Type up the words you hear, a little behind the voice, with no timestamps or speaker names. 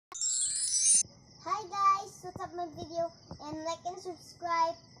guys, what's up my video, and like and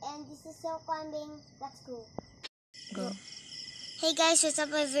subscribe, and this is hill climbing. Let's go. Hey guys, what's up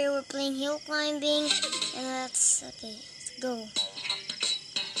my video, we're playing hill climbing, and let's go.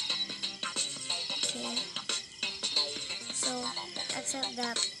 Okay, so accept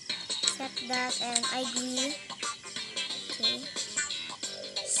that, and I agree. Okay,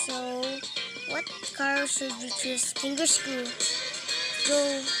 so what car should we choose? Finger screw.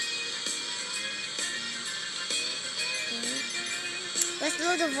 Go. Let's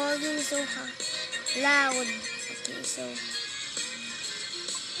lower the volume so loud. Okay, so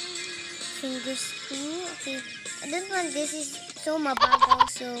finger screw. Okay, I don't want this is so mabagal.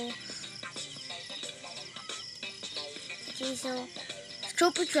 So okay, so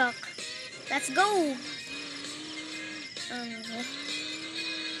stropper truck. Let's go. Okay.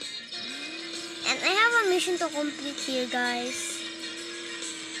 And I have a mission to complete here, guys.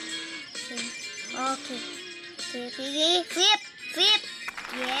 Okay. Flip.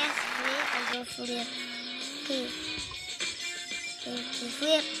 Yes, flip. I go flip. Okay.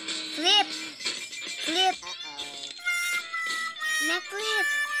 Flip. Neck flip.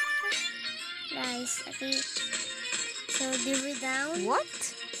 Guys, okay. So driver down. What?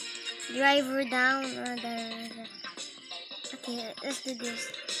 Driver down. Okay, let's do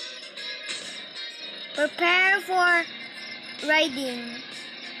this. Prepare for riding.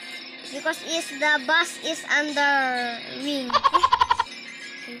 Because the bus is under wing.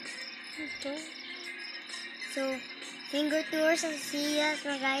 Okay. So finger tours, see that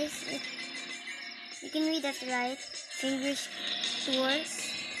guys? You can read that right? Finger tours.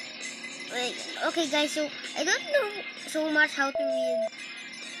 Wait, okay guys, so I don't know so much how to read.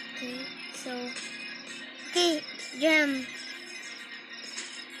 Okay, so jam.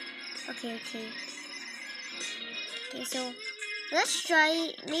 Okay, so let's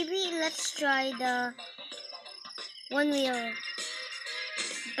try the one wheel.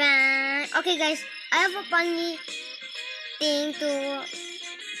 Bang. Okay guys, I have a funny thing to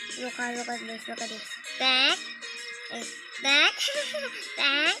look at this. Bang. Bang.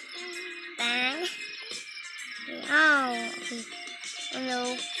 Oh, okay. Oh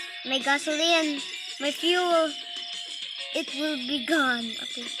no. My gasoline, my fuel, it will be gone.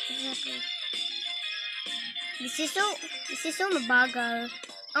 Okay. This is so mabagal.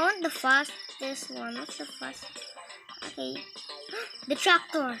 I want the fastest one. What's the fast? Okay. The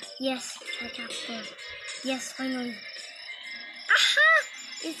tractor. Yes, the tractor. Yes, finally. Aha!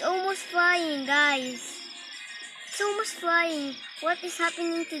 It's almost flying, guys. It's almost flying. What is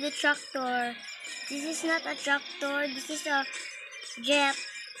happening to the tractor? This is not a tractor. This is a jet,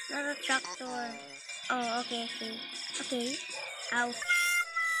 not a tractor. Oh, okay. Ow.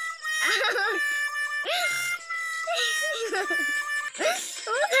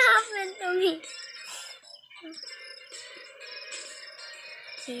 What happened to me?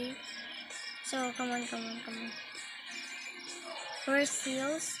 Okay. So come on. First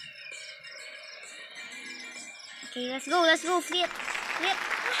heels. Okay, let's go. Flip.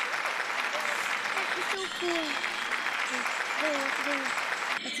 That is so cool.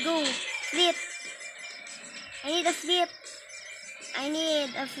 Let's go. Flip. I need a flip.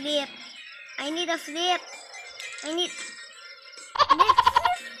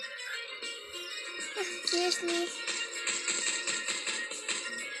 Seriously?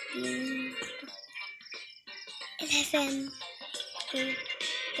 FM. Okay,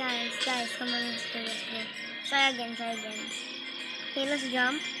 guys, come on, let's go. Try again. Okay, let's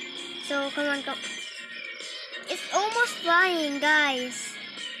jump. So, come on. It's almost flying, guys.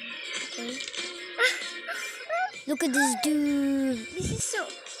 Okay. Look at this dude. This is so...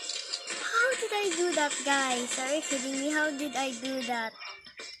 How did I do that, guys? Are you kidding me? How did I do that?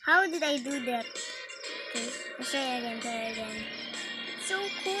 Okay, let's try again. So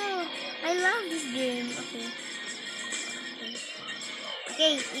cool. I love this game.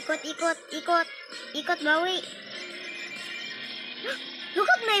 Okay, ikot, bawi. Look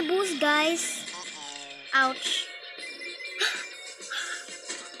at my boost, guys. Ouch.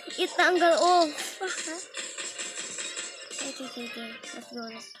 It tanggal off. Okay. Let's go.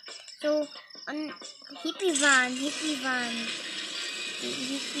 So, hippie van.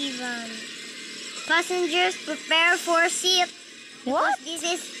 Passengers, prepare for seat. What? This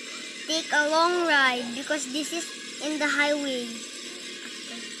is take a long ride because this is in the highway.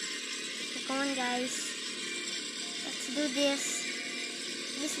 Okay. So, come on, guys. Let's do this.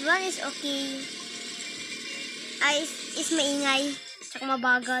 This one is okay. Is maingay. Tsaka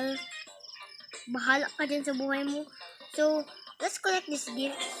mabagal. Bahala ka dyan sa buhay mo. So, let's collect these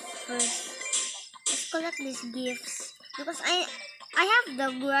gifts first. Because I have the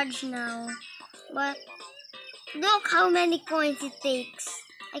grudge now. But Look how many coins it takes.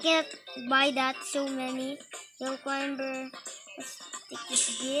 I cannot buy that, so many. Hill climber. Let's take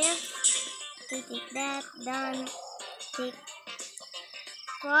this gift. Okay, take that. Done. Take.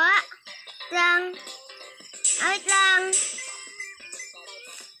 What? Lang. Wait lang.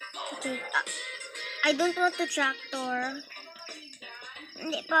 Okay. I don't want the tractor.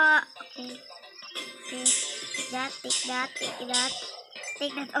 Hindi pa. Okay. Okay. Take that. Take that. Take that.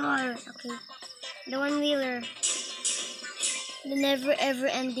 Take that all. Okay. The one-wheeler. The never ever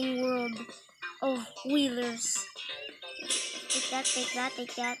ending world of wheelers. Take that, take that,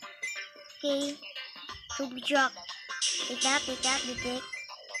 take that. Okay. Trophy truck. Take that, take that, take.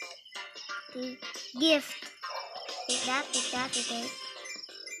 Okay. Gift. Take that, take that, take.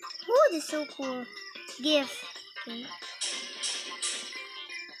 Oh, this is so cool. Gift. Okay.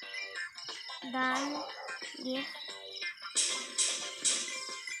 Done. Gift.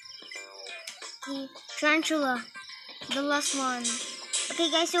 Okay. Tarantula. The last one. Okay,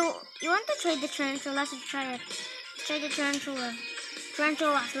 guys, so you want to try the tarantula? Let's try it. Let's try the tarantula.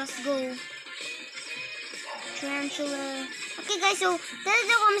 Tarantulas, let's go. Tarantula. Okay, guys, so tell us in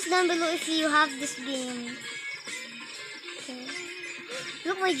the comments down below if you have this game. Okay.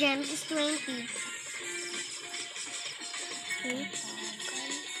 Look, my gems is 20. Okay.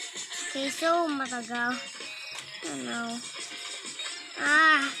 Okay, so matagal. I don't know.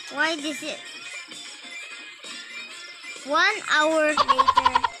 Why this it? 1 hour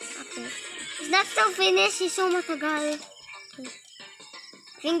later. Okay. Is that still finished? It's so matagal. Okay.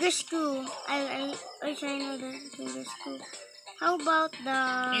 Finger screw. I try na the finger screw. How about the...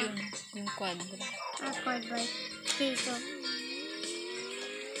 Yung quadra. Quad bike. Okay, so...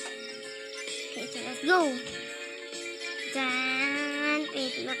 Okay, so let's go. Dun.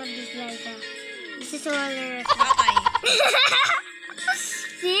 Wait, look at this guy. This is so hilarious. Patay.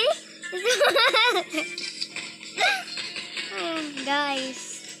 See? Guys.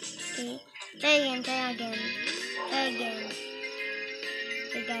 Okay. Try again. Try again.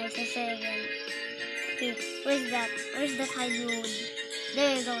 Okay, guys. Let's try again. Okay. Where's that? Where's that high road?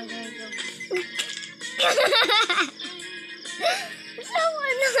 There you go. There you go. So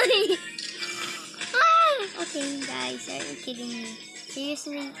annoying. Okay, guys. Are you kidding me?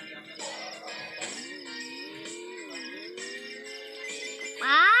 Seriously?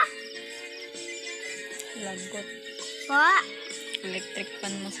 Lagot. What? Electric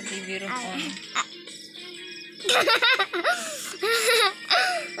fan mo sa TV room on.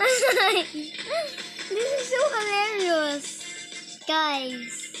 This is so hilarious.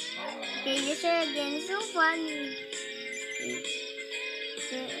 Guys. Okay, you try again. It's so funny.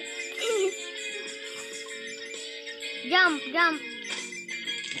 Jump.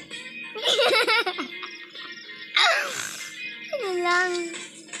 Ano lang.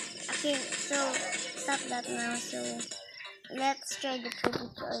 Okay, so stop that now. So let's try the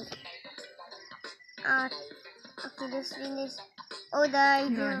tricky choice. Okay, this thing is... Oh, the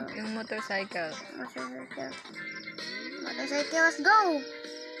idea. Yung motorcycle. Motorcycle, let's go!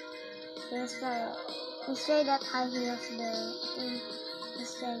 Let's try it. Let's try that high heels there.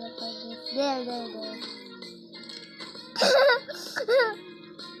 Let's try that like this. There.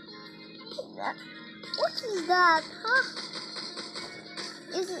 What is that? Huh?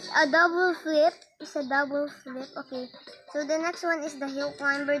 Is it a double flip? It's a double flip. Okay. So the next one is the hill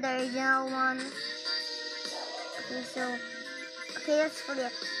climber, the original one. Okay, so let's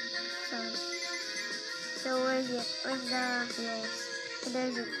flip. So where's it? Where's the hills? So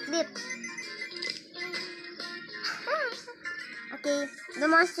there's it. Flip. Okay, the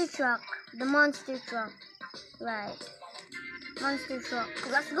monster truck. Right. Monster truck.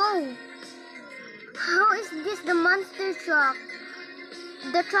 Let's go. How is this the monster truck?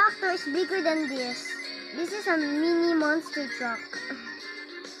 The tractor is bigger than this. This is a mini monster truck.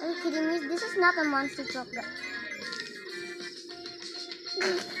 Are you kidding me? This is not a monster truck.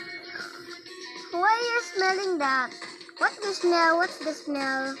 Why are you smelling that? What's the smell?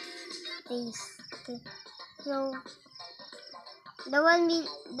 Taste. Okay. So the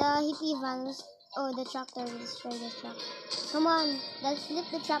hippie van is... Oh, the tractor. Let's try the tractor. Come on, let's flip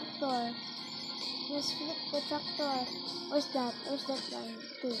the tractor. Where's that line?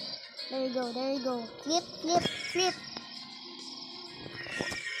 Okay. There you go. Flip.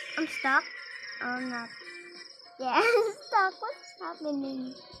 I'm stuck. Oh, I'm not. Yeah, I'm stuck. What's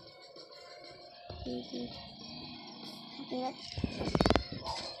happening? Okay.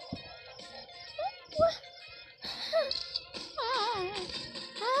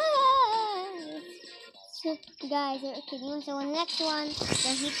 So, guys, okay. So next one,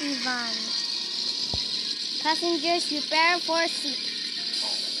 the hippie van. Passengers, prepare for seat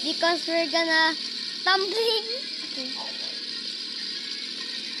because we're gonna tumbling. Okay.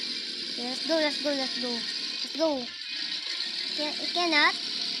 Okay, let's go, let's go, let's go. Let's go. It cannot.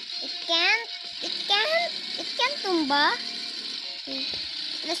 It can't. It can't. It can't tumba. Okay.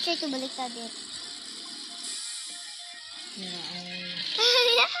 Let's try to baliktad it.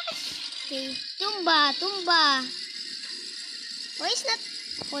 Yeah, Okay. Tumba, tumba. Why is not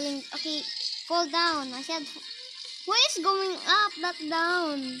falling? Okay, fall down. I said, why is going up, not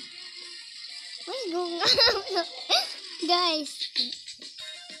down? Why is going up? Guys.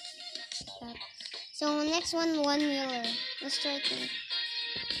 Stop. So next one mirror. Let's try to.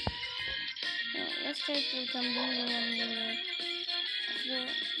 Let's try to tumbling the one mirror. Let's do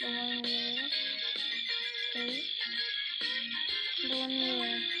the one mirror. Okay. The one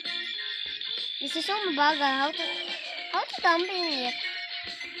mirror. This is so mabagal. How to tumbling it?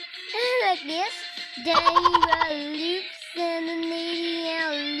 Like this? Daniel loops and the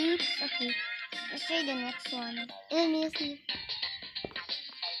Daniel loops. Okay. Let's try the next one.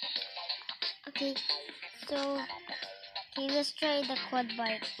 Okay. So, okay, let's try the quad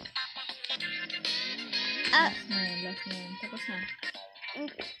bike. last na yun. Tapos na.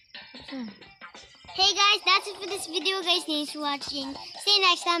 Tapos na. Hey guys, that's it for this video guys. Thanks for watching. See you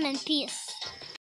next time and peace.